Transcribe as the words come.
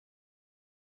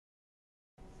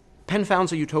Penn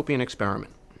founds a utopian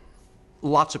experiment.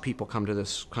 Lots of people come to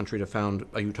this country to found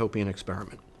a utopian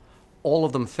experiment. All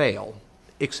of them fail,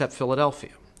 except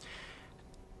Philadelphia.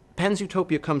 Penn's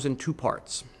utopia comes in two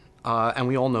parts, and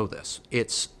we all know this.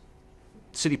 It's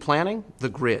city planning, the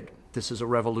grid. This is a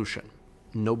revolution.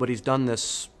 Nobody's done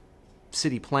this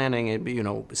city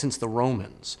planning, since the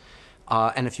Romans.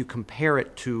 And if you compare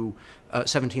it to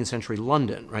 17th century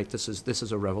London, right, this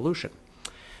is a revolution.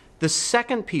 The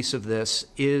second piece of this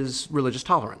is religious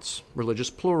tolerance,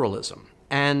 religious pluralism.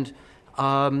 And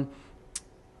that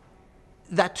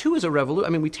too is a revolution. I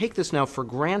mean, we take this now for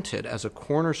granted as a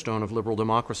cornerstone of liberal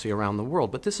democracy around the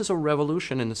world, but this is a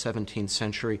revolution in the 17th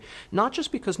century, not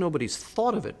just because nobody's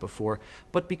thought of it before,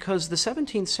 but because the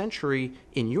 17th century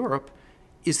in Europe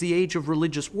is the age of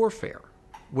religious warfare,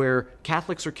 where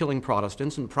Catholics are killing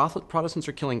Protestants, and Protestants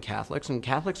are killing Catholics, and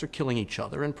Catholics are killing each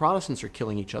other, and Protestants are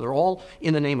killing each other, all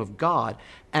in the name of God.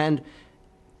 And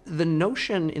the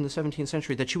notion in the 17th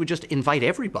century that you would just invite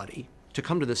everybody to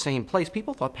come to the same place,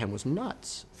 people thought Penn was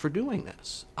nuts for doing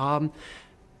this.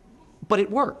 But it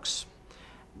works.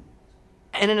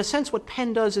 And in a sense, what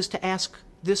Penn does is to ask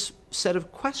this set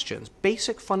of questions,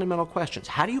 basic fundamental questions.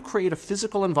 How do you create a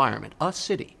physical environment, a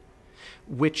city,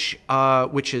 which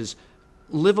is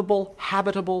livable,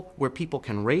 habitable, where people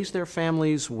can raise their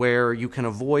families, where you can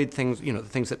avoid things, the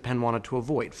things that Penn wanted to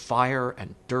avoid, fire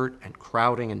and dirt and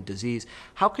crowding and disease.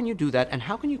 How can you do that? And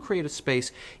how can you create a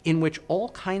space in which all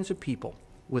kinds of people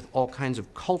with all kinds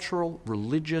of cultural,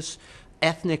 religious,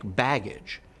 ethnic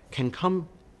baggage can come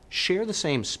share the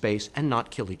same space and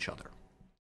not kill each other?